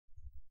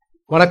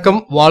வணக்கம்,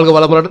 வாழ்க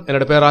வளமுடன்.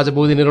 என்னோட பேர்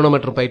ராஜபூதி, நிறுவனம்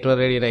மற்றும் பயிற்றுனர்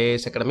ரேடியன்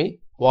ஐஏஎஸ் அகாடமி.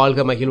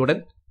 வாழ்க மகிழ்வுடன்.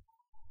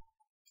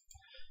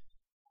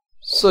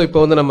 ஸோ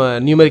இப்போ வந்து நம்ம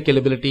numerical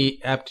ability,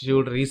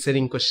 aptitude,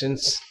 reasoning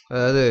questions,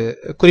 அதாவது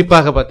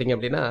குறிப்பாக பார்த்தீங்க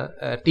அப்படின்னா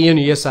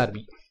Tnusrb,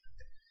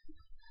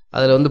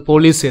 அதில் வந்து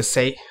போலீஸ்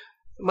எஸ்ஐ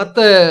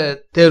மற்ற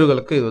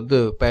தேர்வுகளுக்கு இது வந்து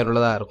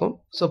பயனுள்ளதாக இருக்கும்.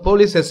 ஸோ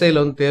போலீஸ் எஸ்ஐயில்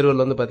வந்து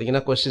தேர்வில் வந்து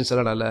பார்த்தீங்கன்னா கொஸ்டின்ஸ்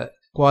எல்லாம் நல்ல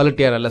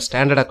குவாலிட்டியாக நல்ல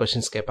ஸ்டாண்டர்டாக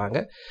கொஸ்டின்ஸ் கேட்பாங்க.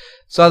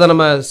 ஸோ அதை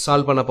நம்ம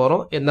சால்வ் பண்ண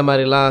போகிறோம். எந்த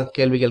மாதிரிலாம்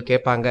கேள்விகள்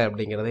கேட்பாங்க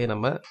அப்படிங்கிறதையும்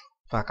நம்ம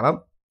பார்க்கலாம்.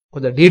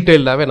 கொஞ்சம்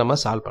டீட்டெயில்டாகவே நம்ம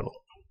சால்வ் பண்ணுவோம்.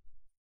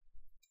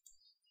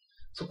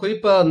 ஸோ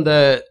குறிப்பாக அந்த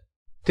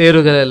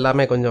தேர்வுகள்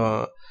எல்லாமே கொஞ்சம்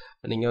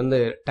நீங்கள் வந்து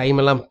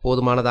டைம் எல்லாம்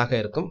போதுமானதாக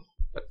இருக்கும்.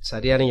 பட்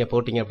சரியாக நீங்கள்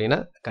போட்டிங்க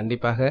அப்படின்னா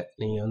கண்டிப்பாக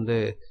நீங்கள் வந்து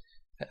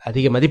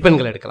அதிக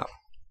மதிப்பெண்கள் எடுக்கலாம்.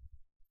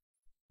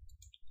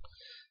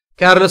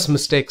 கேர்லெஸ்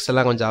மிஸ்டேக்ஸ்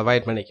எல்லாம் கொஞ்சம்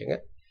அவாய்ட் பண்ணிக்கோங்க.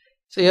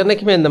 ஸோ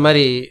என்றைக்குமே இந்த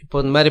மாதிரி இப்போ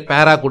இந்த மாதிரி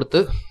பேரா கொடுத்து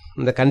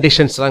இந்த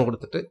கண்டிஷன்ஸ்லாம்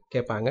கொடுத்துட்டு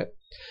கேட்பாங்க.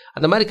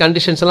 அந்த மாதிரி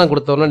கண்டிஷன்ஸ் எல்லாம்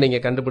கொடுத்தோன்னா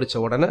நீங்கள் கண்டுபிடிச்ச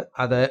உடனே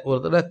அதை ஒரு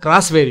தடவை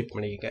கிராஸ் வெரிஃபை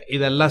பண்ணிக்கோங்க.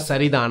 இதெல்லாம்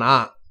சரிதானா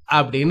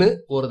அப்படின்னு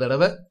ஒரு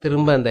தடவை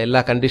திரும்ப அந்த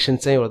எல்லா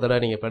கண்டிஷன்ஸையும் ஒரு தடவை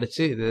நீங்கள்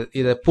படித்து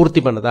இதை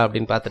பூர்த்தி பண்ணுதா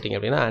அப்படின்னு பார்த்துட்டிங்க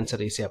அப்படின்னா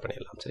ஆன்சர் ஈஸியாக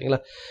பண்ணிடலாம். சரிங்களா?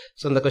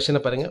 ஸோ இந்த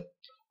கொஸ்டினை பாருங்கள்.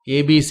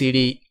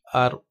 ABCD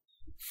R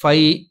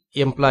 5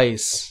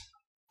 employees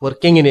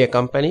working in a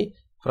company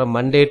from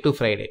Monday to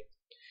Friday.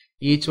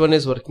 Each one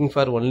is working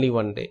for only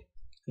one day.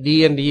 D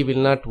and E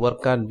will not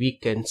work on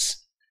weekends.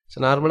 So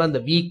நார்மலாக இந்த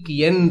வீக்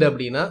எண்ட்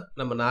அப்படின்னா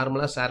நம்ம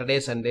நார்மலாக Saturday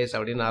Sundays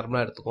அப்படின்னு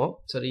நார்மலாக எடுத்துக்குவோம்.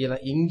 சரிங்களா?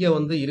 இங்கே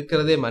வந்து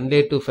இருக்கிறதே மண்டே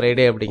டு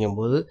ஃப்ரைடே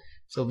அப்படிங்கும்போது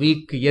ஸோ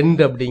வீக்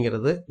எண்ட்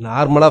அப்படிங்கிறது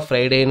நார்மலாக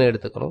ஃப்ரைடேன்னு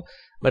எடுத்துக்கணும்.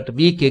 பட்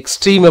வீக்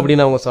எக்ஸ்ட்ரீம்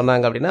அப்படின்னு அவங்க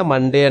சொன்னாங்க அப்படின்னா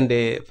மண்டே அண்ட்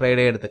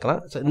ஃப்ரைடே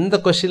எடுத்துக்கலாம். ஸோ இந்த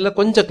கொஸ்டினில்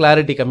கொஞ்சம்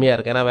கிளாரிட்டி கம்மியாக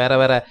இருக்குது. ஏன்னா வேறு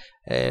வேறு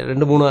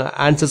 2-3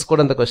 ஆன்சர்ஸ்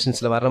கூட இந்த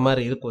கொஸ்டின்ஸில் வர்ற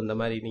மாதிரி இருக்கும் இந்த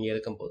மாதிரி நீங்கள்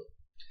இருக்கும்போது.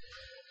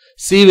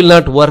 C will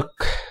not work.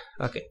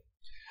 Okay,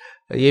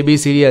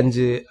 ABCD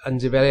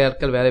 5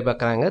 வேலையாட்கள் வேலை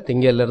பார்க்குறாங்க.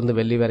 திங்கள்லேருந்து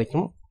வெள்ளி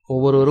வரைக்கும்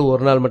ஒவ்வொருவரும்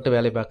ஒரு நாள் மட்டும்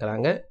வேலை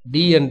பார்க்குறாங்க.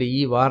 D and E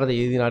வார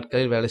இறுதி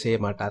நாட்களில் வேலை செய்ய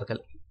மாட்டார்கள்.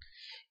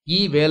 E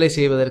வேலை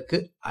செய்வதற்கு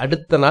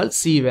அடுத்த நாள்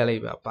C வேலை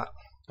பார்ப்பார்.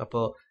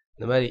 அப்போது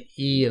இந்த மாதிரி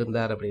E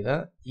இருந்தார் அப்படின்னா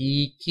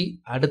Eக்கு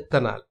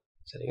அடுத்த நாள்.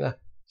 சரிங்களா?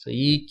 ஸோ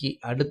Eக்கு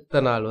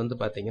அடுத்த நாள் வந்து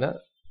பார்த்தீங்கன்னா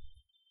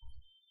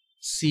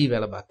C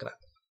வேலை பார்க்குறார்.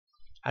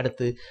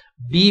 அடுத்து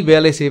D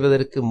வேலை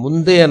செய்வதற்கு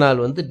முந்தைய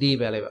நாள் வந்து D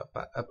வேலை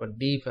பார்ப்பார். அப்போ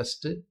D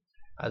ஃபஸ்ட்டு,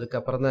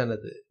 அதுக்கப்புறம் தான்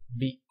என்னது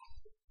B.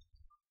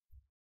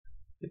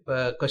 இப்போ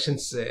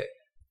கொஷின்ஸ்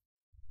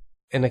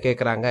என்ன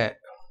கேட்குறாங்க?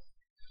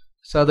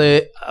 ஸோ அது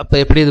அப்போ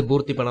எப்படி இது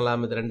பூர்த்தி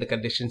பண்ணலாம்? இது 2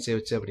 கண்டிஷன்ஸை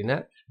வச்சு அப்படின்னா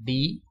D,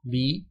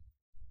 B,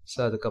 ஸோ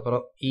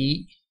அதுக்கப்புறம் E,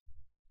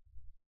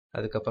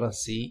 அதுக்கப்புறம்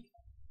C,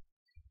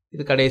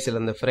 இது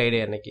கடைசியில் இந்த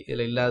ஃப்ரைடே அன்னைக்கு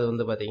இதில் இல்லாது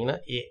வந்து பார்த்தீங்கன்னா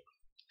A.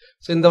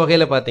 ஸோ இந்த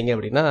வகையில் பார்த்தீங்க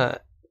அப்படின்னா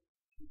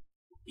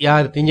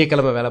யார்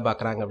திங்கக்கிழமை வேலை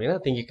பார்க்குறாங்க அப்படின்னா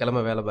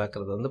திங்கக்கிழமை வேலை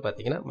பார்க்குறது வந்து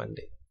பார்த்தீங்கன்னா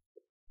மண்டே.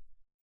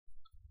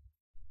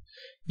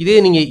 இதே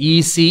நீங்கள்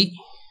EC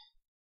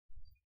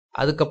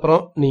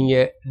அதுக்கப்புறம்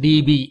நீங்கள்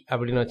DB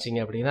அப்படின்னு வச்சிங்க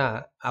அப்படின்னா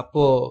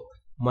அப்போது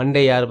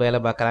மண்டே யார் வேலை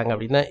பார்க்குறாங்க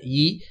அப்படின்னா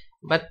E.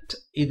 பட்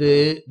இது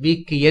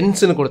வீக்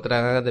எண்ட்ஸ்ன்னு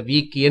கொடுத்துறாங்க. அந்த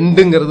வீக்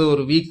எண்டுங்கிறது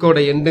ஒரு வீக்கோட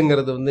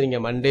எண்டுங்கிறது வந்து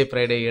நீங்கள் மண்டே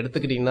ஃப்ரைடே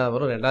எடுத்துக்கிட்டிங்கன்னா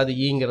வரும். 2வது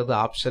ஈங்கிறது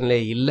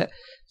ஆப்ஷன்லேயே இல்லை.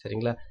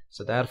 சரிங்களா?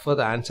 So therefore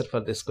the answer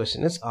for this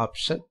question is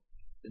option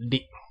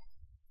D.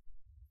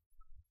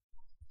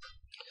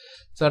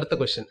 So அடுத்த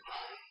question.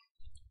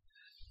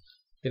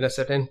 In a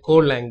certain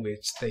code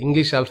language, the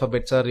English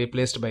alphabets are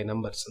replaced by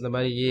numbers. இந்த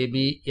மாதிரி AB,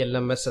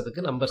 LMS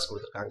அதுக்கு நம்பர்ஸ்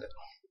கொடுத்துருக்காங்க.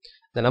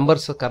 The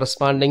numbers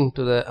corresponding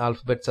to the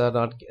alphabets are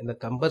not, the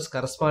numbers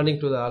corresponding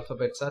to the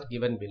alphabets are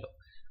given below,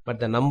 but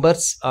the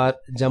numbers are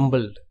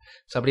jumbled.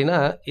 So அப்படின்னா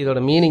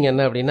இதோட meaning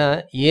என்ன அப்படின்னா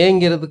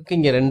ஏங்கிறதுக்கு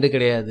இங்கே 2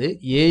 கிடையாது.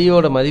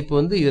 ஏயோட மதிப்பு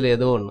வந்து இதில்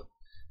ஏதோ ஒன்று.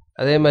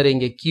 அதே மாதிரி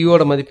இங்கே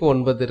Qயோட மதிப்பு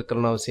 9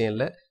 இருக்கணும்னு அவசியம்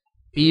இல்லை.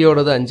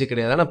 Pயோடது 5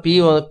 கிடையாது. ஆனால்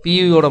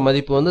Pயோட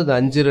மதிப்பு வந்து இந்த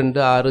 5,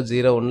 2, 6,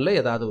 0, 1ல்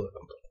ஏதாவது ஒரு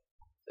நம்பர்.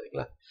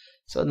 சரிங்களா?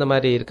 ஸோ இந்த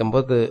மாதிரி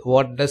இருக்கும்போது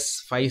வாட் டஸ்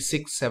 5,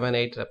 6, 7,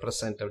 8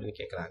 ரெப்ரசன்ட் அப்படின்னு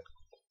கேட்குறாங்க.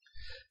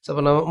 ஸோ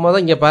இப்போ நம்ம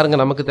இங்கே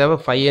பாருங்கள், நமக்கு தேவை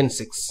 5 and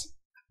 6.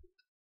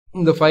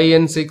 இந்த 5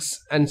 and 6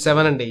 and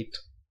 7 and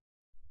 8,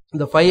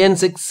 இந்த 5 and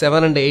 6,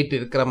 7 and 8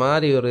 இருக்கிற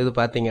மாதிரி ஒரு இது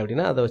பார்த்தீங்க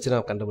அப்படின்னா அதை வச்சு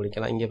நம்ம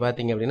கண்டுபிடிக்கலாம். இங்கே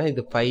பார்த்தீங்க அப்படின்னா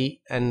இது 5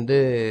 and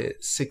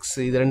 6,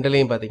 இது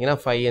 2லேயும் பார்த்தீங்கன்னா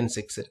 5 and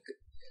 6 இருக்குது.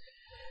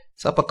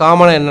 ஸோ அப்போ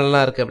காமனாக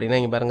என்னெல்லாம் இருக்குது அப்படின்னா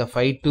இங்கே பாருங்கள்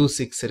 5 to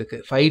 6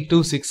 இருக்குது. 5 to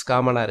 6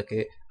 காமனாக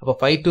இருக்குது. அப்போ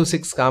 5 to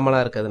 6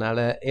 காமனாக இருக்கிறதுனால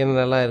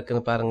என்னெல்லாம்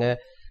இருக்குதுன்னு பாருங்கள்.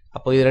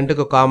 அப்போ இது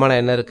 2க்கும்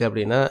காமனாக என்ன இருக்குது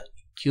அப்படின்னா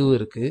Q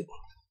இருக்குது.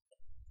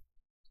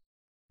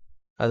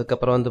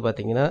 அதுக்கப்புறம் வந்து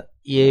பார்த்தீங்கன்னா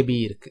AB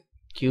இருக்குது.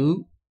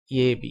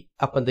 QAB.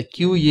 அப்போ இந்த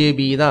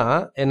QAB தான்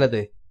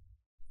என்னது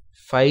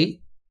 5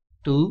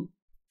 to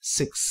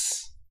 6.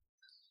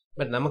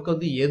 பட் நமக்கு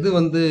வந்து எது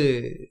வந்து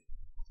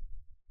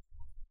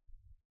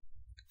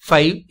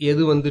 5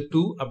 எது வந்து 2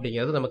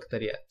 அப்படிங்கிறது நமக்கு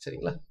தெரியாது.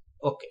 சரிங்களா?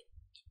 ஓகே.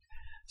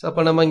 ஸோ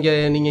அப்போ நம்ம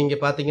நீங்கள் இங்கே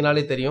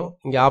பார்த்தீங்கனாலே தெரியும்.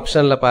 இங்கே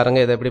ஆப்ஷனில்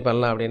பாருங்கள் இதை எப்படி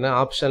பண்ணலாம் அப்படின்னா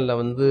ஆப்ஷனில்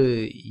வந்து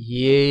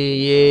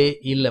ஏஏ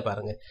இல்லை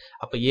பாருங்கள்.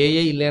 அப்போ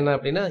ஏஏ இல்லைன்னா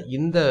அப்படின்னா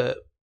இந்த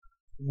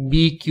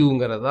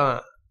BQங்கிறது தான்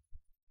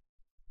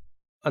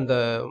அந்த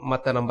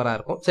மற்ற நம்பராக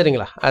இருக்கும்.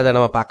 சரிங்களா? அதை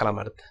நம்ம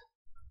பார்க்கலாம் அடுத்து.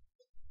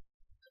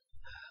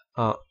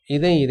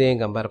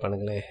 இதையும் கம்பேர்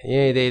பண்ணுங்களேன்.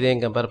 ஏன்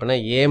இதையும் கம்பேர்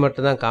பண்ணால் ஏ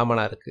மட்டும் தான்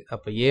காமனாக இருக்குது.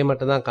 அப்போ ஏ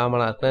மட்டும் தான்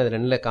காமனாக இருக்குன்னா இது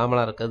ரெண்டில்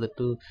காமனாக இருக்கிறது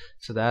 2.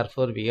 So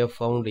therefore we have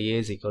found a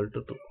is equal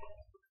to 2.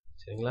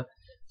 சரிங்களா?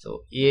 So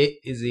a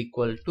is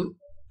equal to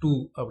 2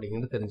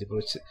 அப்படிங்கிறது தெரிஞ்சு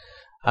போச்சு.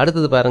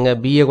 அடுத்தது பாருங்கள்,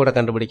 பிஏ கூட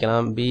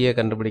கண்டுபிடிக்கலாம். பிஏ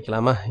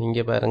கண்டுபிடிக்கலாமா?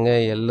 இங்கே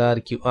பாருங்கள்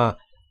எல்ஆர்கியூ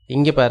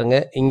இங்கே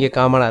பாருங்கள் இங்கே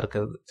காமனாக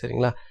இருக்கிறது.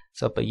 சரிங்களா?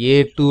 ஸோ அப்போ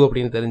A2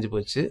 அப்படின்னு தெரிஞ்சு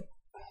போச்சு.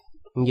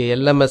 இங்கே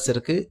எல்எம்எஸ்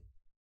இருக்குது.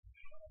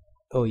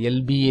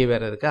 எல்பிஏ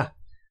வேறு இருக்கா?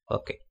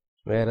 ஓகே,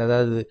 வேறு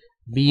ஏதாவது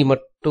பி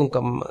மட்டும்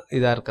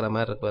இதாக இருக்கிற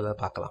மாதிரி இருக்கிறத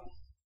பார்க்கலாம்.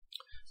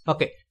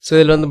 ஓகே, ஸோ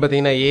இதில் வந்து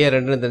பார்த்தீங்கன்னா ஏ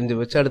ரெண்டுன்னு தெரிஞ்சு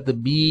போச்சு. அடுத்து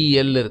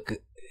பிஎல்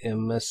இருக்குது.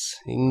 எம்எஸ்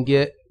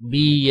இங்கே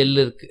பிஎல்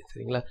இருக்குது.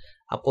 சரிங்களா?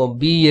 அப்போ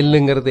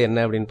பிஎல்லுங்கிறது என்ன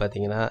அப்படின்னு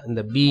பார்த்தீங்கன்னா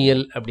இந்த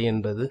பிஎல்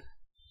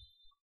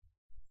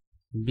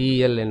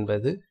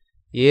என்பது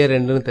ஏ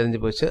ரெண்டுன்னு தெரிஞ்சு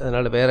போச்சு.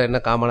 அதனால் வேறு என்ன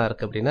காமனாக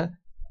இருக்குது அப்படின்னா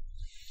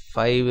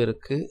 5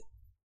 இருக்குது,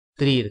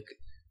 3 இருக்குது.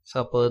 ஸோ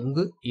அப்போ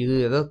வந்து இது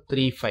ஏதோ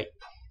 3, 5.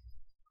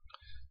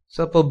 ஸோ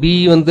அப்போ பி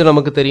வந்து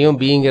நமக்கு தெரியும்,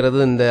 பிங்கிறது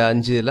இந்த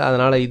 5 இல்லை.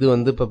 அதனால் இது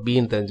வந்து இப்போ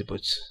பின்னு தெரிஞ்சு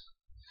போச்சு.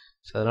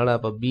 ஸோ அதனால்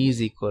அப்போ பி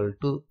இஸ் ஈக்குவல்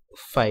டு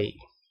 5.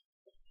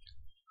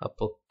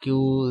 அப்போ Q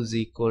is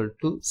equal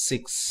to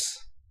 6.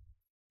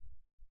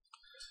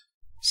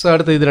 So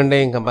அடுத்து இது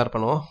ரெண்டையும் கம்பேர்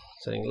பண்ணுவோம்.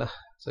 சரிங்களா?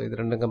 ஸோ இது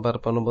ரெண்டும்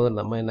கம்பேர் பண்ணும்போது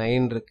நம்ம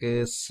 9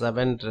 இருக்குது,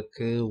 7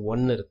 இருக்குது,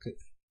 1 இருக்குது.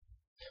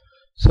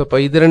 ஸோ இப்போ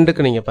இது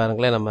ரெண்டுக்கு நீங்கள்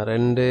பாருங்களேன், நம்ம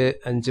 2,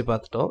 5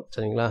 பார்த்துட்டோம்.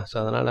 சரிங்களா? ஸோ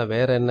அதனால்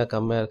வேறு என்ன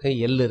கம்மியாக இருக்குது?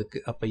 எல்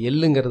இருக்குது. அப்போ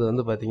எல்லுங்கிறது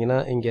வந்து பார்த்தீங்கன்னா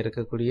இங்கே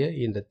இருக்கக்கூடிய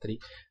இந்த 3.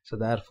 So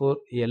therefore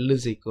L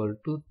is equal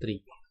to 3.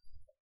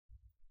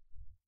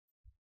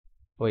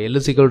 L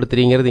is equal to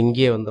 3ங்கிறது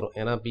இங்கேயே வந்துடும்.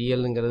 ஏன்னா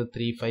பிஎல்ங்கிறது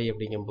 3, 5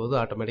 அப்படிங்கும்போது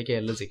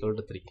ஆட்டோமேட்டிக்காக L is equal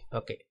to 3.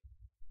 Okay,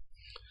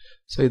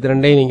 so இது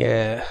ரெண்டையும்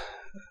நீங்கள்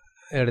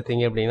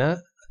எடுத்தீங்க அப்படின்னா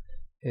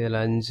இதில்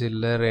 5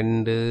 இல்லை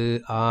 2,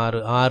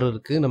 6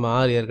 இருக்குது. நம்ம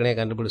 6 ஏற்கனவே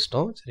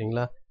கண்டுபிடிச்சிட்டோம்.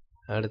 சரிங்களா?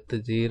 அடுத்து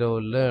 0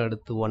 இல்லை,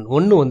 அடுத்து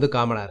 1 வந்து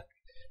காமனாக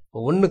இருக்குது. இப்போ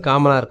 1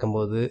 காமனாக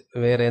இருக்கும்போது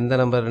வேறு எந்த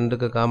நம்பர்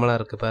 2க்கு காமனாக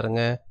இருக்குது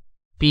பாருங்கள்?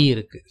 பி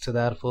இருக்குது. So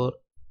therefore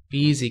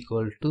B is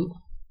equal to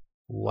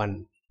 1.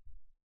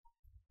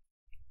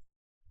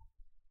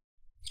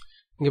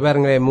 இங்கே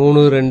பாருங்களேன்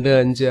 3, 2,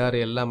 5,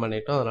 6 எல்லாம்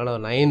பண்ணிட்டோம்.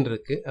 அதனால் 9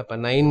 இருக்குது. அப்போ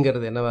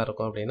 9ங்கிறது என்னவாக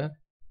இருக்கும் அப்படின்னா,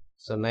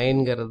 so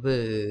 9ங்கிறது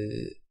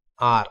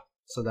R.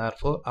 So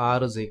therefore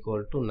R is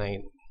equal to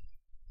 9.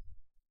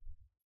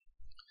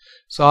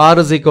 So R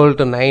is equal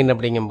to 9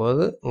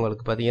 அப்படிங்கும்போது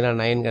உங்களுக்கு பார்த்தீங்கன்னா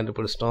 9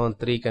 கண்டுபிடிச்சிட்டோம்,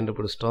 3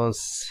 கண்டுபிடிச்சிட்டோம்,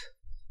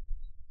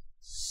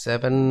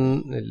 7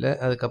 இல்லை,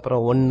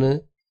 அதுக்கப்புறம் 1,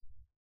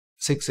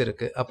 6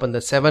 இருக்குது. அப்போ இந்த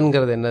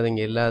 7ங்கிறது என்னது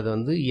இங்கே இல்லாது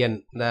வந்து n.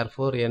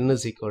 therefore n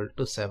is equal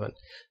to 7.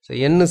 So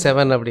n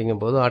 7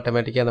 அப்படிங்கும்போது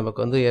ஆட்டோமேட்டிக்காக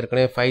நமக்கு வந்து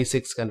ஏற்கனவே 5,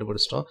 6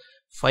 கண்டுபிடிச்சிட்டோம்.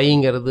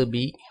 5ங்கிறது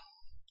B,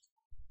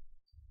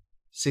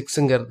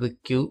 6ங்கிறது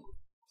Q,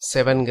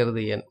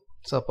 7ங்கிறது n.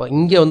 ஸோ அப்போ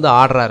இங்கே வந்து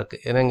ஆர்டராக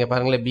இருக்குது. ஏன்னா இங்கே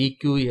பாருங்களேன்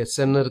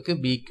BQSN இருக்குது,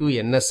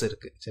 BQNS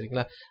இருக்குது.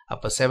 சரிங்களா?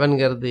 அப்போ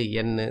 7ங்கிறது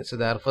n. So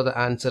therefore the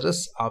answer is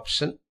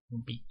option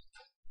B.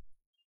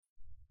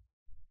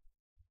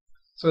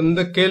 So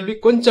இந்த கேள்வி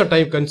கொஞ்சம்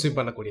டைம் கன்சியூம்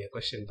பண்ணக்கூடிய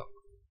கொஸ்டின் தான்.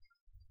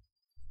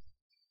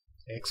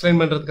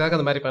 எக்ஸ்பிளைன் பண்ணுறதுக்காக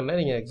அந்த மாதிரி பண்ணேன்.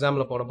 நீங்கள்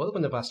எக்ஸாமில் போடும்போது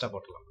கொஞ்சம் ஃபாஸ்ட்டாக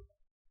போட்டலாம்.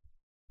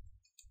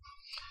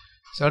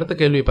 ஸோ அடுத்த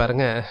கேள்வி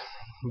பாருங்கள்.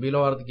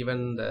 below are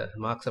given the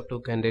marks of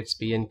 2 candidates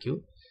P and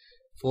Q,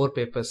 4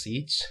 papers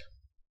each.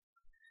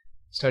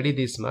 Study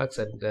these marks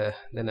and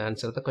then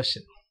answer the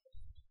question.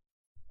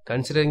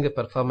 Considering the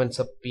performance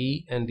of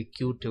P and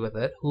Q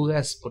together, who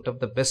has put up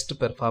the best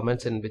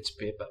performance in which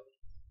paper?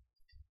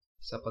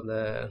 So அப்போ அந்த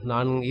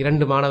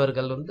 2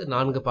 மாணவர்கள் வந்து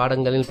 4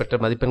 பாடங்களில் பெற்ற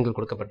மதிப்பெண்கள்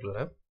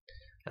கொடுக்கப்பட்டுள்ளன.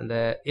 அந்த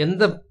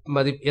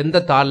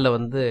எந்த தாளில்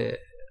வந்து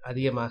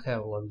அதிகமாக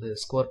அவங்க வந்து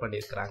ஸ்கோர்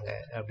பண்ணியிருக்கிறாங்க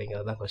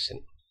அப்படிங்கிறது தான்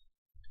கொஸ்டின்.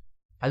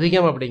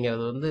 அதிகம்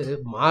அப்படிங்கிறது வந்து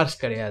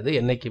மார்க்ஸ் கிடையாது.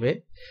 என்றைக்குமே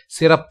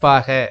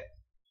சிறப்பாக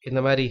இந்த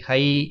மாதிரி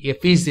ஹை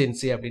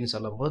எஃபிஷியன்சி அப்படின்னு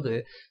சொல்லும்போது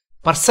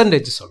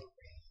பர்சன்டேஜ் சொல்லணும்.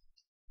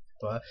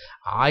 இப்போ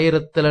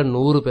 1000ல்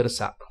 100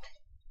 பெருசா?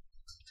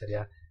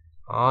 சரியா?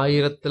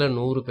 1000ல்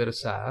 100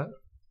 பெருசா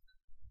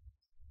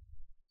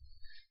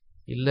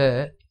இல்லை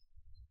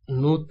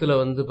 100ல்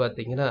வந்து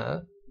பார்த்தீங்கன்னா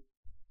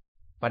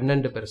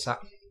 12 பெருசா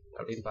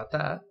அப்படின்னு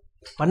பார்த்தா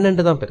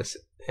 12 தான் பெருசு.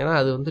 ஏன்னா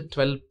அது வந்து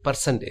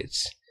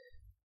 12%,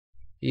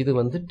 இது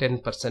வந்து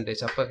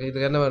 10%. அப்போ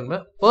இதுக்கு என்ன வேணும்னா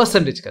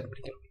பர்சன்டேஜ்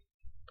கண்டுபிடிக்கணும்,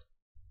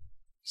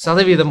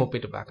 சதவீதம்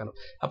ஒப்பிட்டு பார்க்கணும்.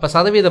 அப்போ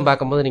சதவீதம்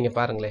பார்க்கும்போது நீங்கள்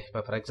பாருங்களேன்,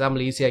 இப்போ ஃபார்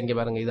எக்ஸாம்பிள் ஈஸியாக இங்கே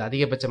பாருங்கள், இது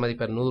அதிகபட்ச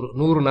மதிப்பெண் 100,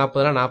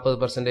 40னா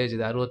 40%,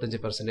 இது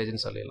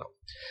 65%ன்னு சொல்லிடலாம்.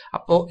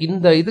 அப்போது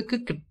இந்த இதுக்கு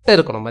கிட்ட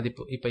இருக்கணும்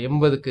மதிப்பு. இப்போ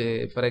 80க்கு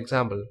ஃபார்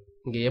எக்ஸாம்பிள்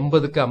இங்கே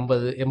 80க்கு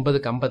 50,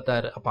 80க்கு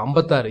 56, அப்போ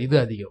 56 இது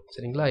அதிகம்.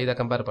 சரிங்களா? இதை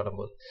கம்பேர்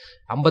பண்ணும்போது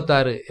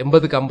 56,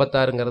 80க்கு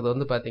 56ங்கிறது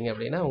வந்து பார்த்தீங்க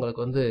அப்படின்னா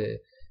உங்களுக்கு வந்து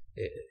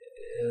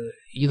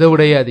இதை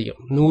விடையே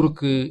அதிகம்.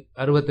 100க்கு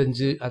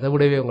 65 அதை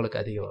விடவே உங்களுக்கு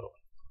அதிகம் வரும்.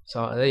 ஸோ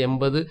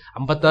அதாவது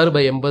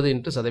 56/80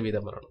 இன்ட்டு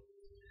சதவீதம் வரணும்.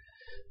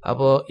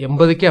 அப்போது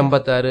 80க்கு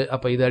 56,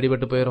 அப்போ இது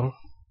அடிபட்டு போயிடும்.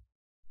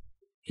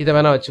 இதை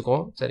வேணால்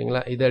வச்சுக்கோம்.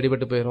 சரிங்களா? இது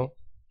அடிபட்டு போயிடும்.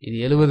 இது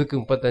 70க்கு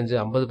 35,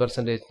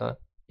 50% தான்.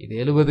 இது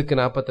 70க்கு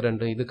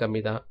 42, இது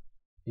கம்மி தான்,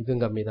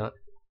 இதுவும் கம்மி தான்.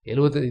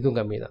 70 இதுவும்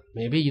கம்மி தான்.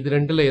 மேபி இது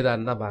ரெண்டில்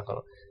எதான்னு தான்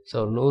பார்க்கணும். ஸோ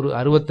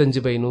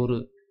 65/100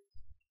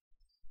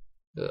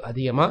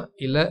 அதிகமா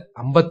இல்லை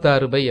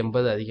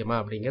 56/80 அதிகமா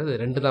அப்படிங்கிறது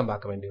ரெண்டு தான்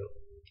பார்க்க வேண்டியது.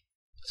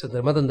 ஸோ இந்த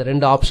மாதிரி இந்த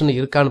ரெண்டு ஆப்ஷன்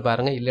இருக்கான்னு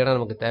பாருங்கள், இல்லைன்னா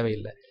நமக்கு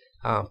தேவையில்லை.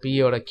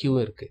 பியோட கியூ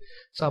இருக்கு.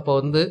 ஸோ அப்போ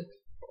வந்து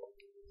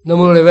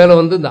நம்மளுடைய வேலை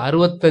வந்து இந்த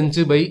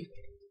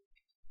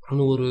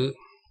 65/100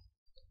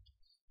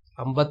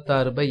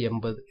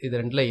 56/80 இது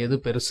ரெண்டுல எது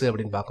பெருசு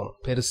அப்படின்னு பார்க்கணும்.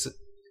 பெருசு,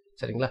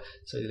 சரிங்களா?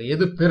 ஸோ இதில்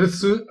எது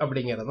பெருசு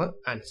அப்படிங்கிறது தான்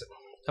ஆன்சர்.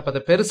 அப்போ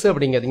அந்த பெருசு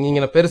அப்படிங்கிறது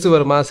இங்கே பெருசு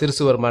வருமா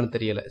சிறுசு வருமானு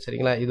தெரியல,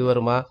 சரிங்களா? இது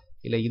வருமா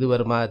இல்லை இது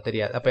வருமா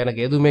தெரியாது. அப்போ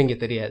எனக்கு எதுவுமே இங்கே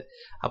தெரியாது.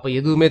 அப்போ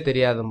எதுவுமே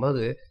தெரியாத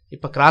போது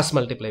இப்போ கிராஸ்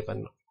மல்டிப்ளை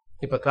பண்ணணும்.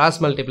 இப்போ கிராஸ்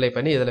மல்டிப்ளை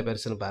பண்ணி இதில்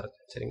பெருசுன்னு பாருங்க,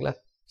 சரிங்களா?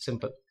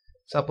 சிம்பிள்.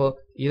 ஸோ அப்போ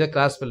இதை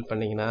கிராஸ் பில்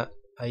பண்ணிங்கன்னா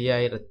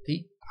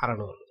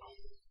 5600.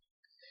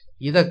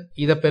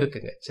 இதை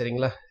பெருக்குங்க,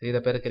 சரிங்களா? இதை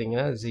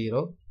பெருக்குறீங்கன்னா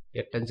 0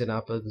 8 5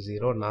 40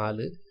 0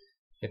 4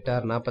 8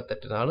 6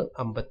 48 4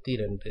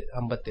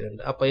 52.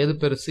 அப்போ எது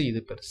பெருசு? இது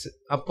பெருசு.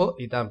 அப்போ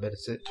இதான்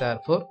பெருசு.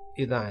 தேர்ஃபோர்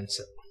இதான்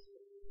ஆன்சர்.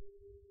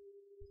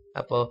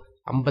 அப்போ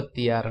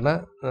 56னா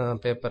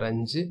பேப்பர்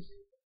 5,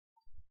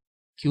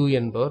 Q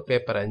என்பவர்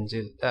paper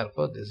 5.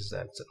 Therefore this is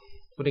answer.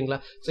 புரியுங்களா?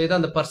 ஸோ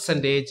இதான் அந்த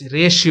பர்சன்டேஜ்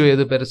ரேஷியோ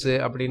எது பெருசு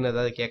அப்படின்னு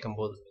ஏதாவது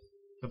கேட்கும்போது,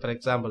 ஃபார்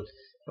எக்ஸாம்பிள்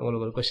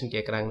உங்களுக்கு ஒரு கொஸ்டின்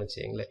கேட்குறாங்கன்னு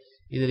வச்சுக்கோங்களேன்,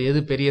 இதில் எது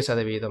பெரிய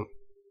சதவீதம்?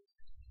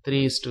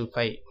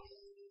 3:5,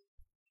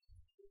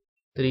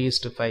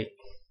 3:5,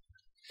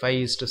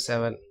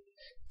 5:7.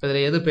 இப்போ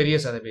இதில் எது பெரிய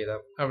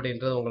சதவீதம்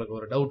அப்படின்றது உங்களுக்கு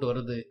ஒரு டவுட்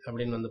வருது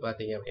அப்படின்னு வந்து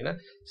பார்த்தீங்க அப்படின்னா,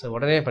 ஸோ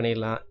உடனே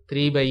பண்ணிடலாம்.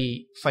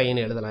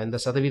 3/5ன்னு எழுதலாம் இந்த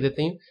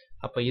சதவீதத்தையும்.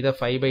 அப்போ இதை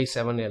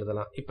 5/7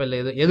 எழுதலாம். இப்போ இல்லை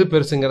எது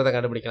பெருசுங்கிறத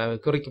கண்டுபிடிக்கலாம்.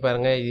 குறிக்கி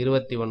பாருங்கள்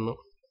 21,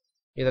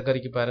 இதை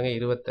குறிக்கி பாருங்கள்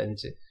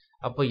 25.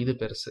 அப்போ இது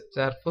பெருசு.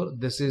 Therefore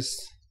this is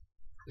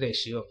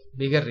ratio,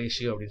 figure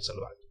ratio அப்படின்னு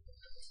சொல்லுவாங்க.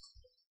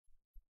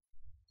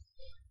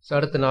 ஸோ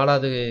அடுத்து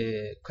 4வது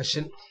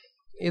கொஸ்டின்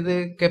இது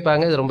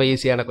கேட்பாங்க. இது ரொம்ப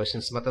ஈஸியான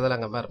கொஸ்டின்ஸ்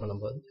மற்றதெல்லாம் கம்பேர்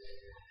பண்ணும்போது.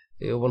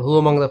 who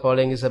among the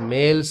following is a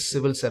male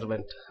civil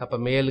servant? அப்போ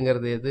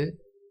மேலுங்கிறது எது?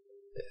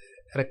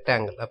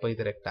 ரெக்டாங்கிள். அப்போ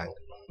இது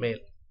ரெக்டாங்கிள்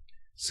மேல்.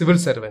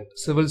 சிவில்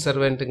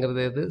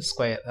சர்வெண்ட்டுங்கிறது எது?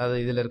 ஸ்கொயர். அது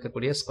இதில்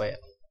இருக்கக்கூடிய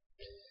ஸ்கொயர்.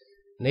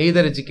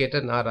 நெய்தர்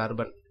எஜுகேட்டட் நார்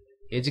அர்பன்.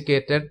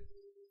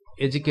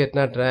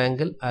 எஜுகேட்னா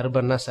triangle,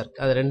 அர்பன்னா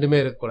circle. அது ரெண்டுமே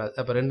இருக்கக்கூடாது.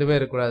 அப்போ ரெண்டுமே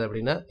இருக்கக்கூடாது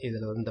அப்படின்னா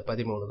இதில் வந்து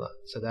 13 தான்.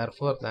 So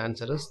therefore the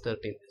answer is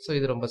 13. So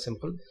இது ரொம்ப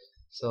சிம்பிள்.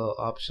 ஸோ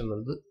ஆப்ஷன்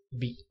வந்து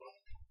பி.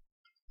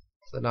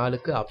 So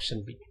 4க்கு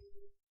option B.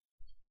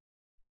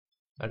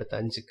 அடுத்து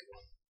 5க்கு.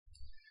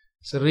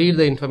 So read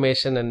the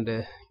information and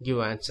give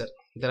answer.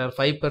 There are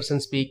 5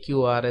 persons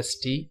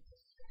PQRST.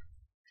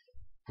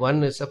 1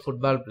 is a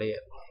football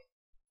player,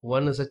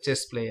 1 is a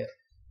chess player,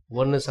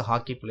 1 is a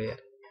hockey player.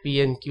 P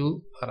and Q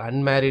are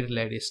unmarried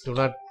ladies, do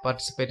not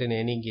participate in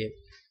any game.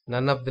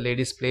 None of the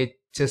ladies play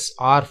chess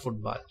or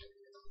football.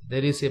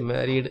 There is a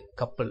married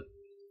couple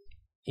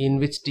in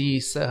which T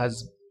is a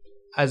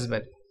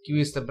husband, Q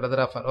is the brother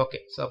of her.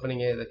 Okay, so அப்போ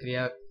நீங்கள் இதை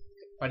கிரியா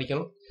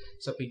படிக்கணும்.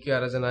 So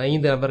PQRS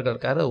 5 நபர்கள்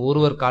இருக்காரு.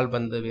 ஒருவர்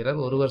கால்பந்து வீரர்,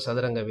 ஒருவர்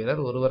சதுரங்க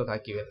வீரர், ஒருவர்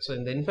ஹாக்கி வீரர். ஸோ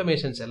இந்த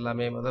இன்ஃபர்மேஷன்ஸ்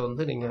எல்லாமே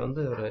வந்து நீங்கள்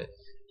வந்து ஒரு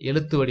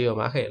எழுத்து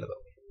வடிவமாக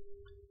எழுதணும்.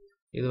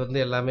 இது வந்து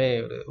எல்லாமே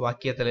ஒரு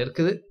வாக்கியத்தில்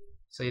இருக்குது.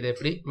 ஸோ இதை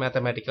எப்படி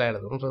மேத்தமேட்டிக்கலாக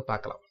எழுதணுன்றது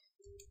பார்க்கலாம்.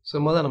 ஸோ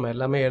முதல் நம்ம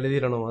எல்லாமே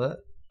எழுதிடணும். முதல்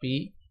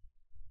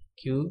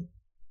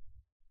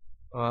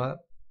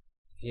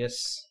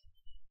PQRST.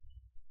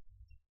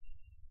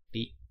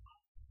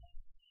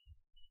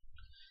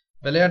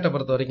 விளையாட்டை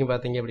பொறுத்த வரைக்கும்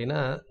பார்த்தீங்க அப்படின்னா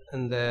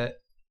இந்த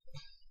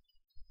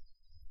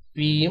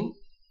பியும்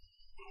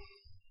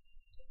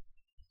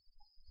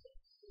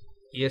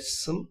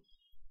எஸ்ஸும்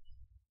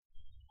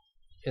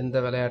எந்த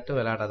விளையாட்டும்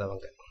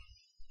விளையாடாதவங்க.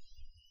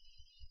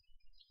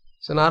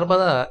 ஸோ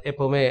நார்மலாக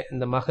எப்போவுமே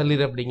இந்த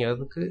மகளிர்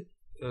அப்படிங்கிறதுக்கு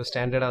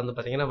ஸ்டாண்டர்டாக வந்து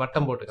பார்த்தீங்கன்னா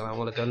வட்டம் போட்டுக்கலாம்.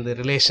 அவங்களுக்கு வந்து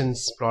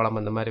ரிலேஷன்ஸ் ப்ராப்ளம்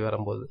அந்த மாதிரி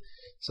வரும்போது.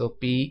 So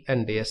B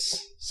and S.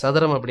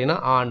 சதுரம் அப்படின்னா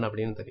ஆண்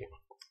அப்படின்னு தெரியும்.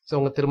 ஸோ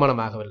உங்கள்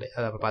திருமணம் ஆகவில்லை,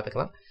 அதை அப்போ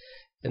பார்த்துக்கலாம்.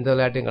 எந்த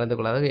விளையாட்டையும் கலந்து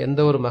கொள்ளாத எந்த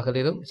ஒரு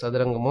மகளிரும்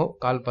சதுரங்கமோ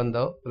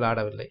கால்பந்தோ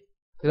விளையாடவில்லை.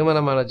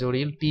 திருமணமான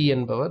ஜோடியில் டி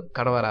என்பவர்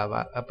கணவர்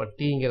ஆவார். அப்போ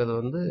டீங்கிறது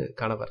வந்து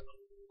கணவர்.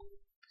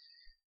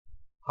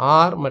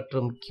 ஆர்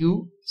மற்றும் கியூ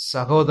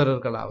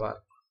சகோதரர்கள் ஆவார்.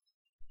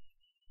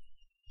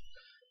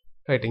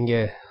 ரைட்,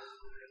 இங்கே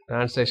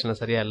டிரான்ஸ்லேஷன்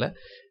சரியா இல்லை.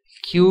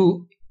 Q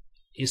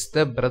is the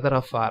brother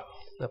of R.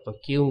 அப்போ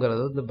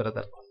கியூங்கிறது வந்து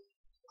பிரதர்,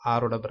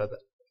 ஆரோட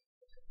brother.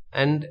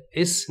 And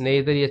is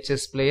neither a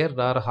chess player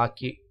நார்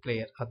ஹாக்கி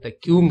பிளேயர். அந்த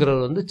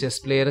கியூங்கிறது வந்து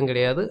செஸ் பிளேயரும்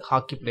கிடையாது,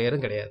 ஹாக்கி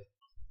பிளேயரும் கிடையாது.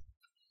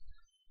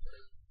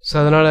 ஸோ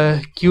அதனால்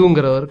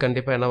கியூங்கிறவர்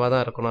கண்டிப்பாக என்னவாக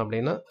தான் இருக்கணும்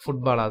அப்படின்னா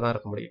ஃபுட்பாலாக தான்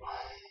இருக்க முடியும்.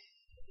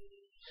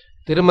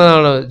 திருமண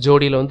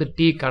ஜோடியில் வந்து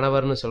டி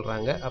கணவர்னு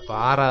சொல்கிறாங்க. அப்போ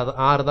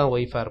ஆறு தான்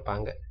ஒய்ஃபாக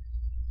இருப்பாங்க,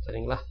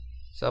 சரிங்களா?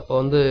 ஸோ அப்போ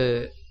வந்து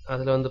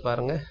அதில் வந்து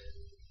பாருங்கள்,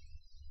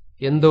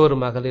 எந்த ஒரு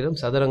மகளிரும்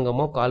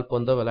சதுரங்கமோ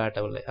கால்பந்தோ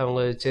விளையாட்டவில்லை.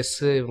 அவங்க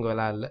செஸ்ஸு இவங்க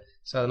விளையாடல.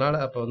 ஸோ அதனால்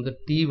அப்போ வந்து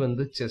டி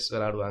வந்து செஸ்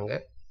விளையாடுவாங்க.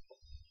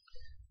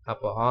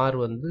 அப்போ ஆர்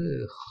வந்து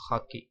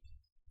ஹாக்கி.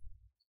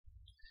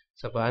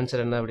 ஸோ அப்போ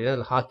ஆன்சர் என்ன அப்படின்னா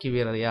ஹாக்கி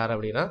வீரர் யார்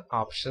அப்படின்னா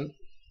ஆப்ஷன்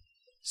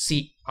சி,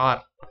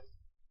 ஆர்.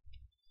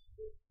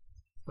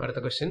 அடுத்த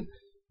கொஸ்டின்.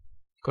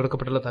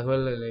 கொடுக்கப்பட்டுள்ள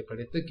தகவல்களை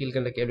படித்து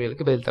கீழ்கண்ட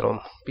கேள்விகளுக்கு பதில் தருவோம்.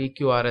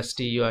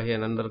 PQRSTU ஆகிய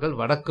நண்பர்கள்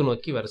வடக்கு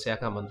நோக்கி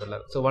வரிசையாக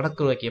அமர்ந்துள்ளார். ஸோ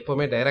வடக்கு நோக்கி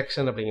எப்போவுமே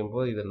டைரக்ஷன்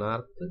அப்படிங்கும்போது இது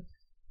நார்த்து,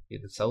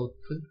 இது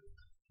சவுத்து,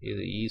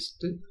 இது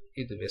ஈஸ்ட்டு,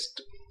 இது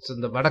வெஸ்ட். ஸோ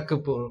இந்த வடக்கு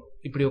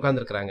இப்படி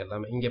உட்காந்துருக்குறாங்க,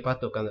 எல்லாமே இங்கே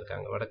பார்த்து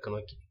உட்காந்துருக்காங்க வடக்கு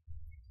நோக்கி.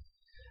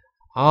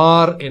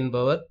 ஆர்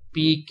என்பவர்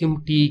பிக்கும்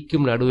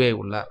டிக்கும் நடுவே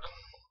உள்ளார்.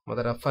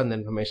 முதல் ரஃபாக அந்த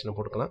இன்ஃபர்மேஷனை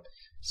போட்டுக்கலாம்.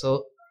 ஸோ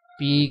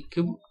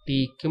பிக்கும்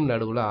டிக்கும்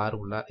நடுவில் ஆர்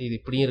உள்ளார். இது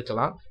இப்படியும்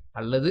இருக்கலாம்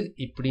அல்லது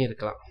இப்படியும்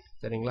இருக்கலாம்,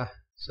 சரிங்களா?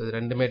 ஸோ இது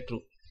ரெண்டுமே ட்ரூ,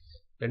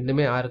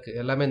 ரெண்டுமே ஆருக்கு,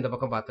 எல்லாமே இந்த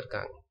பக்கம்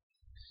பார்த்துருக்காங்க.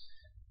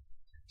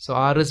 So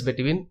R is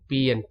between B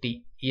and D.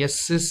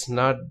 S is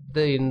not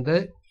the in the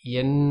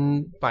N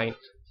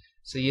point.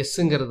 So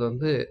எஸ்ஸுங்கிறது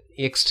வந்து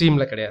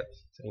எக்ஸ்ட்ரீமில் கிடையாது,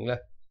 சரிங்களா?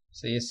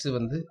 ஸோ எஸ்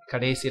வந்து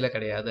கடைசியில்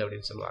கிடையாது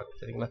அப்படின்னு சொல்லுவாங்க,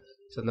 சரிங்களா?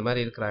 ஸோ இந்த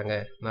மாதிரி இருக்கிறாங்க,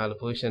 4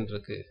 பொசிஷன்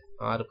இருக்குது,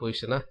 6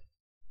 பொசிஷனாக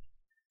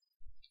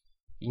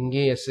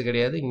இங்கேயும் எஸ்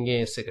கிடையாது,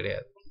 இங்கேயும் எஸ்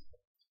கிடையாது.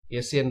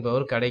 எஸ்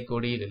என்பவர்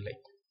கடைக்கோடியில் இல்லை.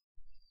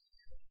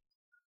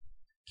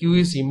 Q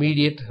is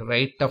immediate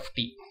right of T.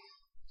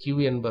 Q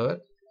என்பவர்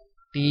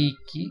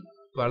Tக்கு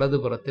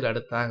வலதுபுறத்தில்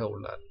அடுத்தாக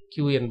உள்ளார். Q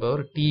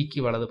என்பவர் Tக்கு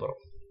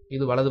வலதுபுறம்,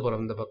 இது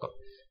வலதுபுறம் இந்த பக்கம்.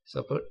 ஸோ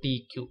அப்போ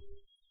TQ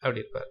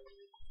அப்படி இருப்பார்.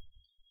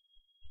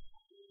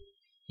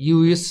 U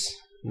is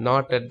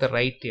not at the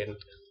right end.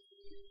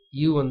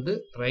 U வந்து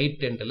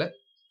ரைட் எண்டில்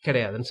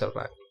கிடையாதுன்னு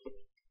சொல்கிறாங்க.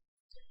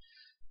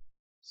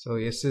 So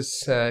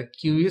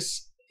Q is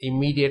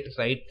immediate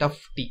right of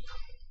T.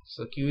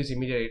 So Q is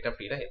immediate right of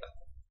T தான் இதான்.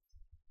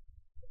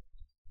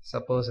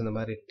 சப்போஸ் இந்த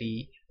மாதிரி T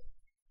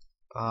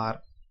R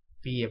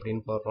P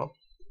அப்படின்னு போடுறோம்,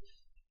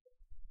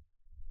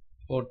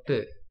 போட்டு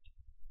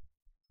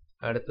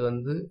அடுத்து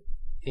வந்து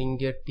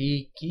இங்கே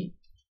Tக்கு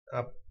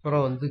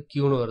அப்புறம் வந்து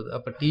Qன்னு வருது.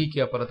 அப்போ Tக்கு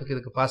அப்புறத்துக்கு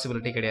இதுக்கு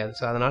பாசிபிலிட்டி கிடையாது.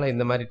 ஸோ அதனால்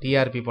இந்த மாதிரி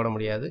TRP போட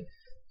முடியாது.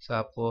 ஸோ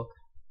அப்போது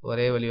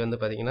ஒரே வழி வந்து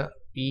பார்த்தீங்கன்னா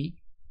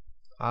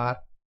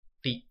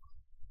PRT.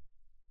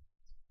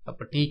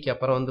 அப்போ Tக்கு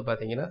அப்புறம் வந்து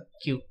பார்த்தீங்கன்னா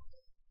Q.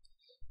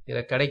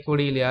 இதில்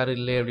கடைக்கோடியில் யாரும்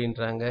இல்லை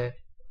அப்படின்றாங்க.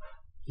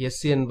 எஸ்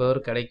என்பவர்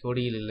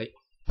கடைக்கோடியில் இல்லை.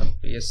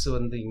 அப்போ எஸ்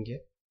வந்து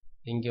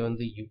இங்கே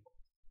வந்து யூ.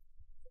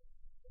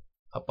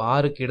 அப்போ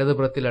ஆருக்கு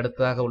இடதுபுறத்தில்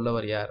அடுத்ததாக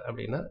உள்ளவர் யார்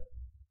அப்படின்னா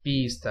B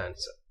is the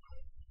answer.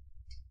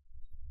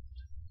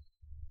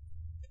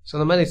 So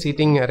இந்த மாதிரி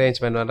சீட்டிங்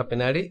அரேஞ்ச்மெண்ட் வர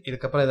பின்னாடி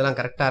இதுக்கப்புறம் இதெல்லாம்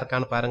கரெக்டாக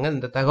இருக்கான்னு பாருங்கள்.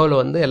 இந்த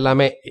தகவல் வந்து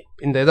எல்லாமே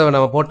இந்த இதை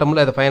நம்ம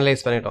போட்டோம்ல, அதை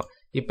ஃபைனலைஸ் பண்ணிட்டோம்.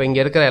 இப்போ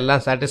இங்கே இருக்கிற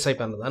எல்லாம் சாட்டிஸ்ஃபை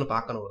பண்ணுறதான்னு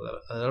பார்க்கணும்.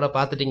 அதோட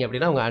பார்த்துட்டிங்க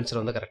அப்படின்னா உங்கள்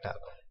ஆன்சர் வந்து கரெக்டாக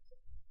இருக்கும்.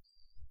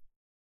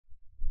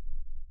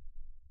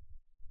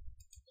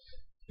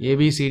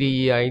 ABCDE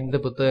 5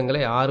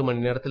 புத்தகங்களை 6 மணி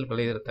நேரத்தில்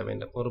பிழை திருத்த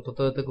வேண்டும். ஒரு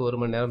புத்தகத்துக்கு 1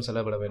 மணி நேரம்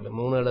செலவிட வேண்டும்.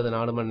 3 அல்லது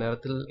 4 மணி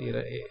நேரத்தில்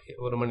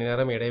 1 மணி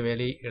நேரம்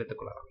இடைவேளை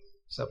எடுத்துக்கொள்ளலாம்.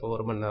 ஸோ அப்போ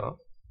 1 மணி நேரம்,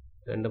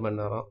 2 மணி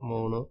நேரம்,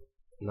 3,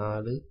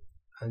 4,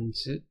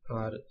 5,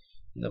 6.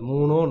 இந்த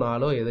 3ஓ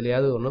 4ஓ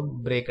எதுலையாவது ஒன்று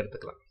பிரேக்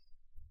எடுத்துக்கலாம்.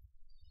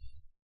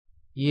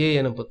 A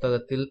எனும்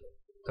புத்தகத்தில்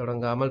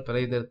தொடங்காமல்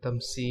பிழை திருத்தம்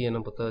C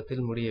எனும்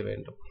புத்தகத்தில் முடிய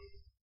வேண்டும்.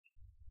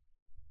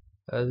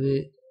 அது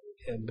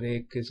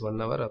break is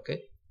 1 hour. Okay.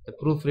 The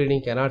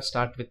proofreading cannot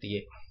start with A.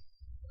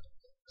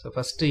 So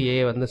first A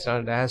வந்து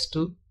has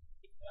to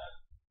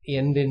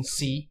end in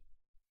C.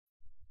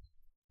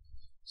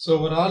 So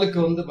ஒரு ஆளுக்கு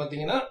வந்து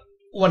பார்த்தீங்கன்னா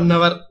 1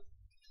 hour.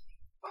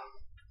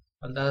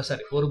 அந்த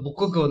சரி, ஒரு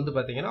புக்குக்கு வந்து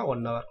பார்த்தீங்கன்னா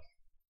 1 hour.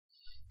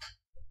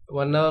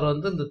 1 hour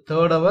வந்து இந்த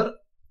 3rd hour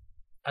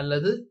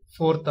அல்லது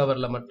 4th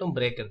hourல மட்டும்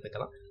பிரேக்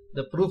எடுத்துக்கலாம்.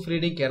 The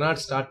proofreading cannot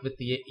start with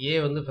A. A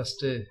வந்து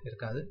ஃபர்ஸ்ட்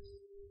இருக்காது,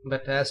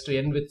 but has to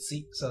end with C.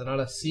 So அதனால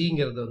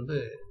Cங்கிறது வந்து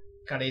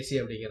கடைசி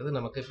அப்படிங்கிறது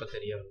நமக்கு இப்போ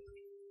தெரிய வருது.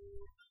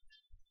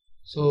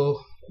 ஸோ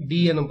டி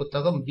எனும்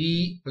புத்தகம் பி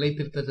பிழை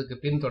திருத்தத்துக்கு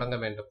பின் தொடங்க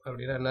வேண்டும்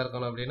அப்படின்னா என்ன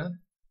இருக்கணும் அப்படின்னா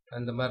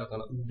அந்த மாதிரி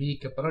இருக்கணும்.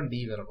 பிக்கு அப்புறம் டி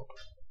வரணும்.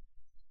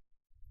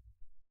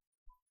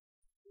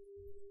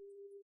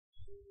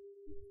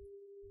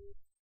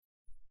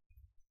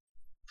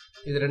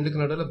 இது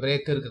ரெண்டுக்கு நடுவில்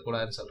பிரேக்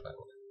இருக்கக்கூடாதுன்னு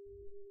சொல்றாங்க.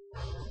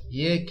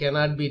 ஏ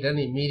cannot be done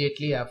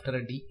immediately after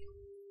a D.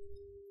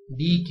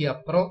 டிக்கு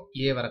அப்புறம்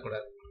ஏ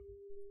வரக்கூடாது.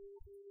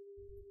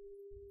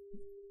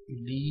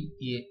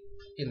 DA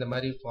இந்த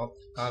மாதிரி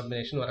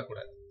காம்பினேஷன்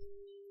வரக்கூடாது.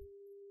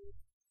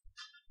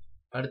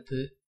 அடுத்து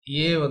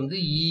ஏ வந்து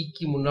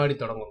இக்கு முன்னாடி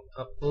தொடங்கும்,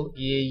 அப்போ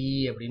ஏஇ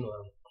அப்படின்னு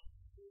வரும்.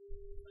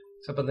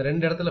 ஸோ அப்போ இந்த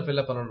 2 இடத்துல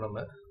ஃபில்அப் பண்ணணும்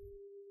நம்ம.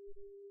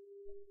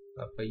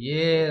 அப்போ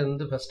ஏ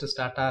வந்து ஃபர்ஸ்ட்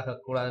ஸ்டார்ட்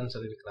ஆகக்கூடாதுன்னு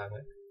சொல்லியிருக்கிறாங்க.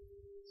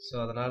 ஸோ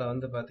அதனால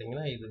வந்து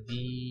பார்த்தீங்கன்னா இது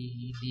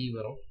பிடி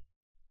வரும்.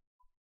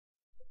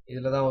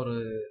 இதில் தான் ஒரு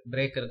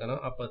பிரேக்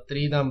இருக்கணும். அப்போ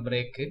 3 தான்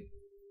பிரேக்கு.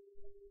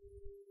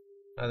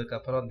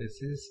 அதுக்கப்புறம்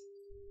திஸ் இஸ்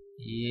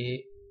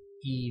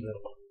ஏஇ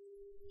வரும்.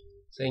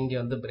 ஸோ இங்கே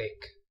வந்து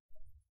பிரேக்.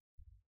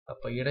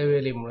 அப்போ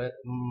இடைவேளை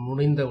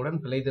முடிந்தவுடன்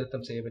பிழை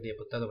திருத்தம் செய்ய வேண்டிய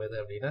புத்தகம் எது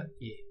அப்படின்னா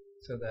ஏ.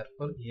 So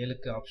therefore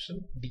ஏலுக்கு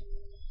option D.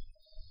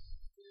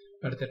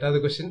 அடுத்த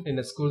 8வது question.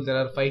 In school there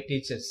are 5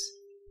 teachers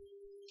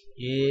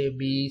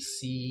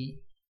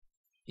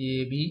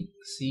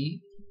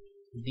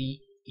ABCDE.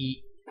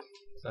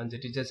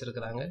 5 teachers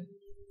இருக்கிறாங்க.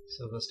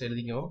 So first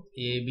எழுதிக்குவோம்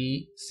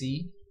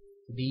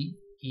ABCDE.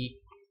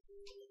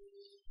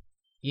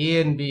 A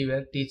and B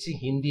were teaching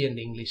Hindi and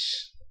English.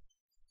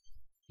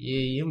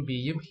 ஏயும்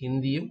பியும்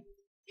ஹிந்தியும்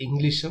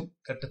இங்கிலீஷும்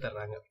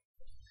கற்றுத்தர்றாங்க.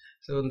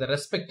 ஸோ இந்த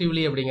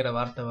ரெஸ்பெக்டிவ்லி அப்படிங்கிற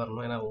வார்த்தை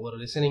வரணும். ஏன்னா ஒவ்வொரு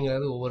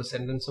லிசனிங்கிறது ஒவ்வொரு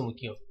சென்டென்ஸும்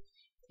முக்கியம்.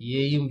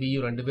 ஏயும்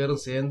பியும் 2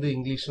 பேரும் சேர்ந்து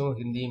இங்கிலீஷும்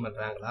ஹிந்தியும்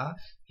பண்ணுறாங்களா,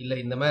 இல்லை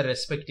இந்த மாதிரி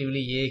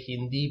ரெஸ்பெக்டிவ்லி ஏ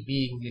ஹிந்தி பி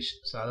இங்கிலீஷ்.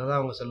 ஸோ அதை தான்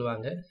அவங்க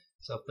சொல்லுவாங்க.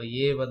 ஸோ அப்போ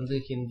ஏ வந்து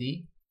ஹிந்தி,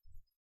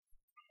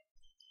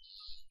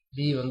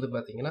 பி வந்து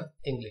பார்த்தீங்கன்னா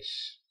இங்கிலீஷ்.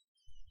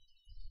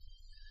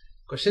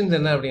 கொஸ்டின்ஸ்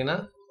என்ன அப்படின்னா,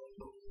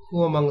 who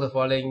among the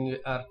following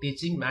are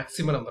teaching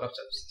maximum number of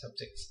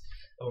subjects?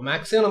 அப்போ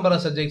மேக்ஸிமம் நம்பர்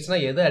ஆஃப் சப்ஜெக்ட்ஸ்னா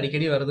எது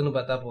அடிக்கடி வருதுன்னு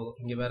பார்த்தா போதும்.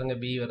 இங்கே பாருங்க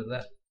பி வருதா,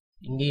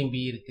 இங்கேயும்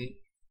பி இருக்கு,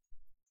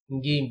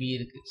 இங்கேயும் பி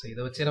இருக்கு. ஸோ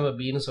இதை வச்சே நம்ம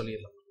பின்னு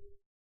சொல்லிடலாம்.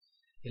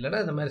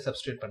 இல்லைனா இந்த மாதிரி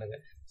சப்ஸ்டியூட் பண்ணுங்க.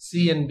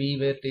 C and B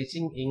where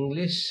teaching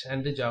English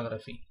and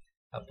geography.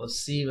 அப்போ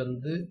சி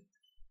வந்து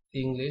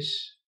இங்கிலீஷ்,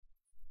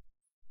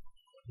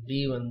 பி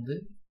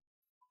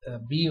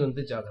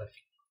வந்து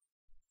ஜியாகிரபி.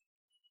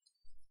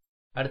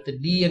 அடுத்து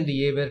D and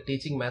A where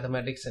teaching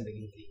mathematics and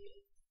Hindi.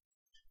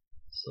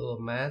 So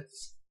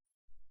maths,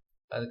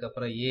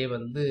 அதுக்கப்புறம் ஏ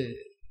வந்து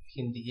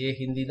ஹிந்தி, ஏ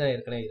ஹிந்தி தான்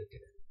ஏற்கனவே இருக்கு.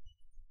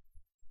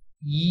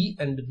 இ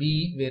and B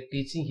where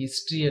teaching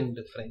history and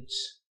French,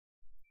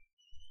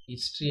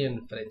 history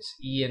and French,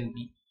 E and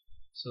B.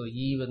 So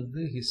இ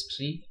வந்து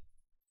ஹிஸ்ட்ரி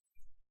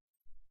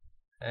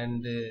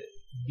அண்ட்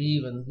பி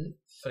வந்து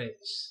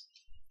ஃப்ரெஞ்ச்.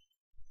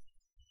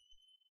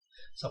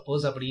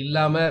 சப்போஸ் அப்படி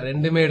இல்லாம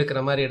ரெண்டுமே எடுக்கிற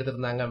மாதிரி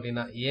எடுத்திருந்தாங்க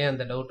அப்படின்னா, ஏன்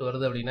அந்த டவுட்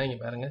வருது அப்படின்னா, இங்க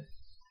பாருங்க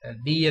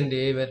D and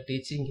A where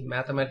teaching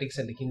mathematics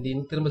and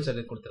ஹிந்தின்னு திரும்ப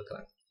சொல்லி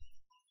கொடுத்துருக்காங்க.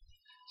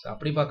 ஸோ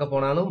அப்படி பார்க்க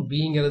போனாலும்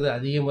பிங்கிறது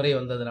அதிக முறை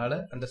வந்ததுனால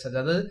அந்த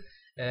அதாவது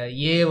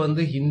ஏ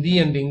வந்து ஹிந்தி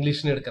அண்ட்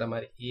இங்கிலீஷ்னு எடுக்கிற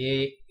மாதிரி, ஏ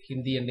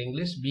Hindi and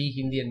English, B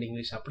Hindi and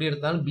English அப்படி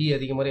எடுத்தாலும் பி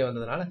அதிக முறை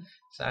வந்ததுனால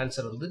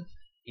ஆன்சர் வந்து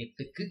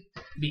 8க்கு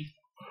பி.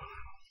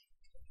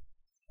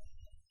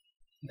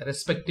 இந்த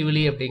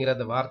ரெஸ்பெக்டிவ்லி அப்படிங்கிற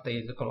அந்த வார்த்தை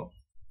இருக்கணும்.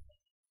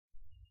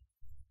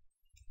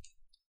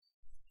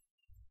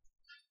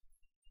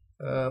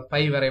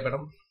 பை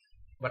வரைபடம்,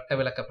 வட்ட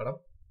விளக்கப்படம்,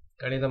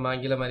 கணிதம்,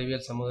 ஆங்கிலம்,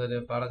 அறிவியல், சமூக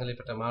பாடங்களில்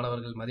பெற்ற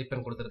மாணவர்கள்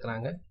மதிப்பெண்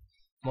கொடுத்திருக்கிறாங்க.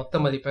 மொத்த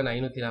மதிப்பெண்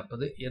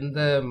 540. எந்த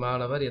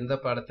மாணவர் எந்த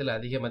பாடத்தில்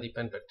அதிக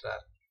மதிப்பெண்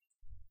பெற்றார்?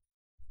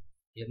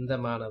 எந்த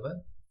மாணவர்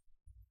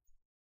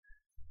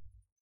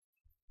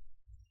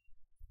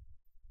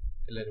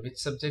இல்லை, which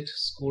subject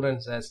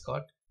students has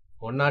got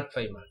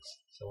 105 marks?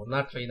 So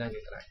 105 தான்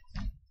கேட்குறாங்க.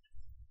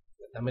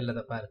 தமிழ்ல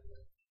தப்பா இருக்கு.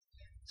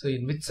 So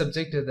in which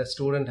subject the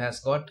student has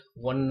got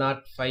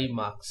 105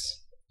 marks?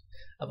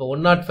 அப்போ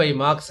 105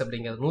 மார்க்ஸ்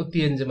அப்படிங்கிறது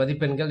 105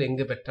 மதிப்பெண்கள்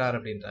எங்கே பெற்றார்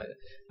அப்படின்றாங்க.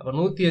 அப்போ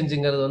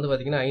 105ங்கிறது வந்து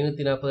பார்த்தீங்கன்னா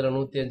 540ல்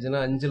 105னா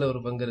 5ல் ஒரு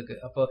பங்கு இருக்கு.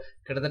 அப்போ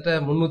கிட்டத்தட்ட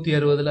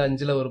 360ல்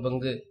 5ல் ஒரு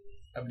பங்கு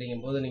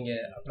அப்படிங்கும்போது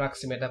நீங்கள்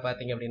அப்ராக்சிமேட்டாக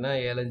பார்த்தீங்க அப்படின்னா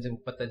 7 5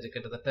 35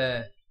 கிட்டத்தட்ட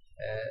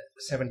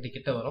 70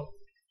 கிட்ட வரும்.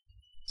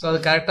 ஸோ அது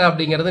கரெக்டாக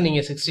அப்படிங்கிறது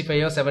நீங்கள்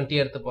 65 70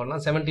 எடுத்து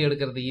போடலாம். 70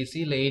 எடுக்கிறது ஈஸி,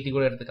 இல்லை 80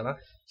 கூட எடுத்துக்கலாம்.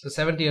 ஸோ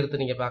 70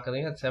 எடுத்து நீங்கள்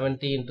பார்க்குறீங்க.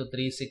 70 ×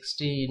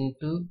 360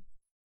 ×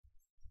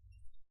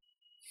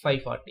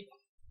 540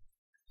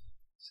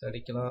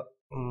 அடிக்கலாம்.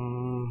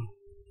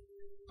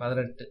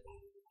 18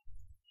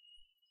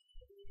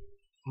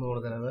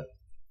 3 தடவை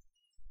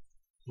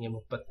இங்கே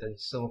 35.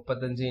 ஸோ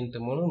 35 ×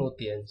 3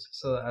 105.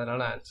 ஸோ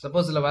அதனால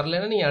சப்போஸ் இதில்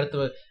வரலன்னா நீங்கள்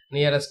அடுத்து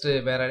நியரஸ்ட்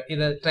வேற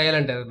இதை ட்ரையல்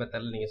அண்ட் எரர்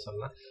மெத்தடில் நீங்கள்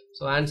சொல்லலாம்.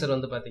 ஸோ ஆன்சர்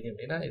வந்து பார்த்தீங்க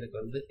அப்படின்னா இதுக்கு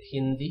வந்து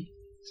ஹிந்தி.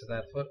 ஸோ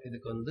தேர்ஃபோர்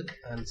இதுக்கு வந்து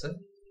ஆன்சர்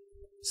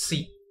சி.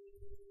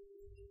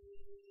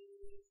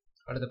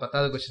 அடுத்த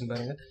 10வது கொஸ்டின்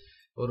பாருங்க.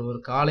 ஒரு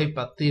காலை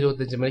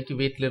 10:25 மணிக்கு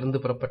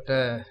வீட்டிலிருந்து புறப்பட்ட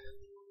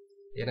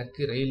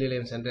எனக்கு ரயில்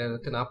நிலையம்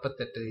சென்றதற்கு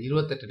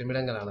 28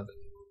 நிமிடங்கள் ஆனது.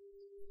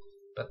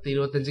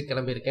 10:25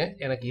 கிளம்பியிருக்கேன்,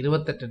 எனக்கு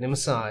 28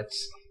 நிமிஷம்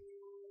ஆச்சு.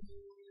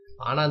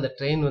 ஆனால் அந்த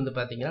ட்ரெயின் வந்து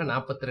பார்த்தீங்கன்னா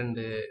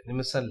 42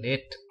 நிமிஷம்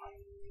லேட்.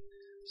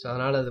 ஸோ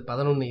அதனால் அது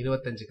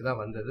 11:25க்கு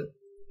தான் வந்தது.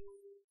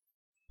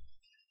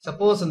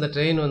 சப்போஸ் அந்த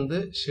ட்ரெயின் வந்து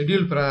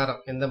ஷெட்யூல்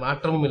பிரகாரம் எந்த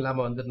மாற்றமும்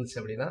இல்லாமல் வந்துருந்துச்சு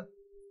அப்படின்னா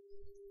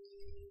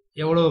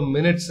எவ்வளோ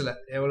மினிட்ஸில்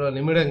எவ்வளோ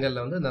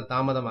நிமிடங்களில் வந்து நான்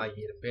தாமதம்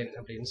ஆகியிருப்பேன்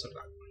அப்படின்னு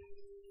சொல்கிறாங்க.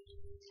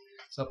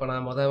 ஸோ அப்போ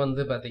நான்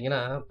வந்து பார்த்தீங்கன்னா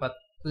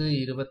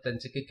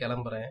 10:25க்கு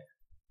கிளம்புறேன்,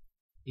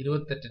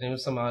 28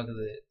 நிமிஷம்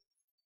ஆகுது.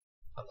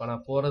 அப்போ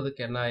நான்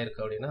போகிறதுக்கு என்ன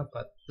ஆயிருக்கும் அப்படின்னா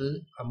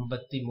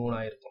 10:53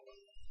 ஆயிருக்கும்.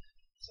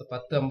 ஸோ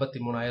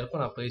 10:53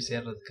 ஆயிருக்கும் நான் போய்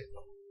சேர்றதுக்கு.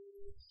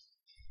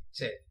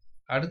 சரி,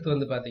 அடுத்து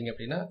வந்து பார்த்தீங்க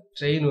அப்படின்னா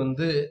ட்ரெயின்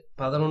வந்து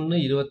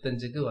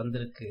 11:25க்கு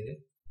வந்திருக்கு.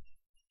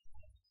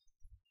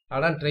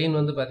 ஆனால் ட்ரெயின்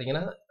வந்து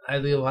பார்த்தீங்கன்னா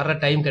அது வர்ற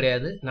டைம்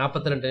கிடையாது,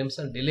 42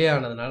 நிமிஷம் டிலே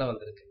ஆனதுனால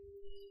வந்திருக்கு.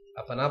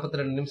 அப்போ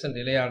 42 நிமிஷம்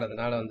டிலே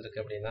ஆனதுனால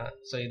வந்திருக்கு அப்படின்னா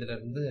ஸோ இதில்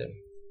இருந்து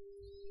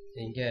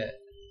நீங்கள்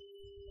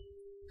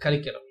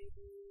கழிக்கணும்.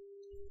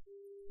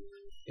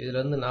 இதில்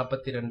இருந்து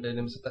 42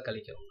 நிமிஷத்தை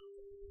கழிக்கணும்.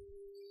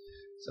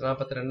 ஸோ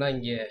 42னா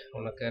இங்கே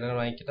உனக்கு என்ன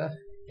வாங்கிக்கிட்டா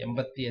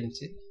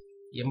 85.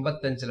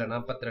 85ல்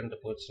 42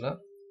 போச்சுன்னா,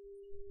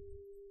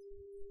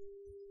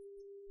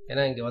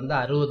 ஏன்னா இங்கே வந்து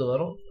 60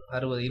 வரும்,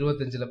 60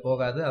 25ல்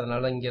போகாது.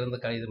 அதனால இங்கேருந்து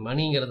இது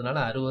மணிங்கிறதுனால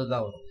 60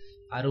 தான் வரும்.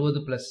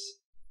 60 +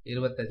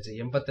 25,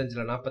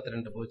 85ல்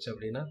 42 போச்சு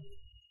அப்படின்னா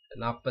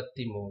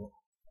 43.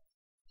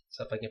 ஸோ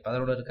அப்போ இங்கே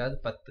 11 இருக்காது,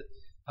 10.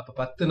 அப்போ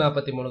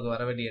 10:43க்கு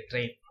வர வேண்டிய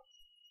ட்ரெயின்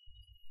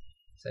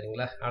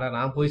சரிங்களா. ஆனால்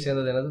நான் போய்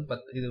சேர்ந்தது என்னது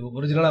 10, இது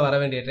ஒரிஜினலாக வர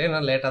வேண்டிய ட்ரெயின்,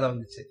 ஆனால் லேட்டாக தான்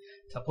வந்துச்சு.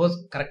 சப்போஸ்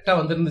கரெக்டாக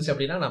வந்துருந்துச்சு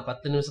அப்படின்னா நான்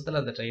 10 நிமிஷத்தில்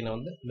அந்த ட்ரெயினை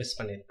வந்து மிஸ்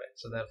பண்ணியிருப்பேன்.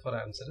 So therefore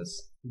answer is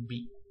B,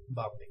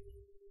 Bombay.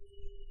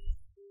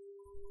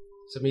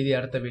 So மீதி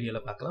அடுத்த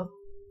வீடியோவில் பார்க்கலாம்.